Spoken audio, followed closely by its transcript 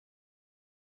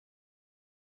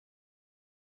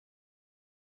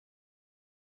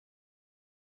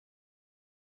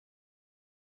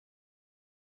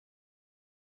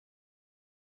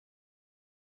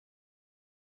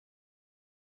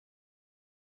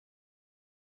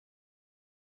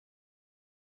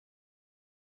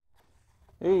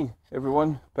Hey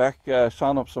everyone, back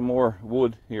sawing up some more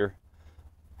wood here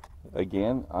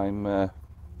again.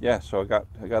 So I got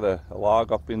a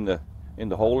log up in the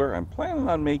holder. I'm planning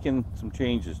on making some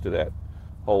changes to that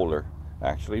holder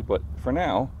actually, but for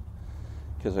now,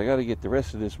 because I got to get the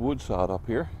rest of this wood sawed up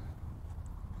here.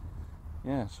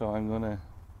 Yeah, so I'm gonna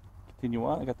continue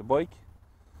on. I got the bike.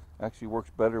 Actually works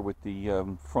better with the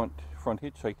front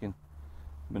hitch. I can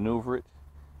maneuver it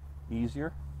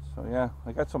easier. So yeah,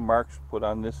 I got some marks put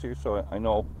on this here, so I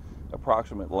know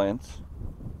approximate lengths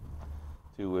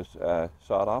to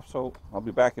saw it off. So I'll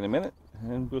be back in a minute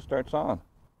and we'll start sawing.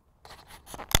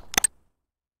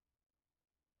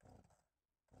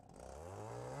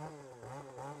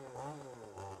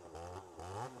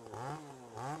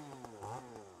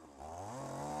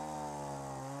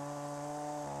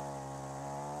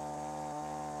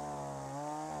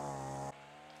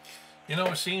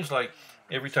 It seems like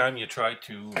every time you try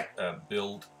to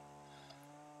build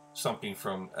something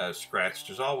from scratch,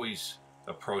 there's always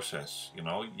a process. You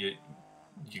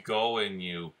go and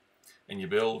you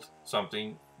build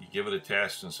something, you give it a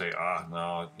test and say,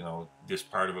 no, this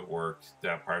part of it worked,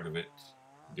 that part of it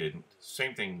didn't.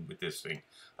 Same thing with this thing.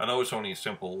 I know it's only a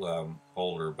simple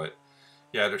holder, but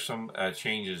yeah, there's some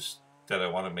changes that I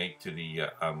want to make to the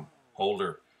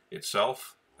holder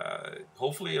itself.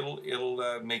 Hopefully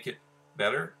it'll make it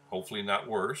better, hopefully not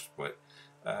worse, but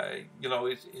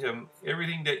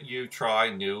everything that you try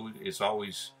new is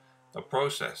always a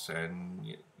process,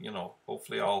 and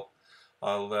hopefully I'll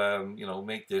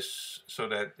make this so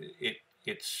that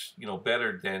it's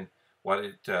better than what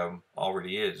it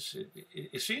already is.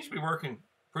 It seems to be working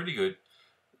pretty good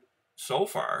so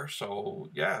far. So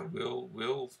yeah,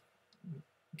 we'll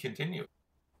continue.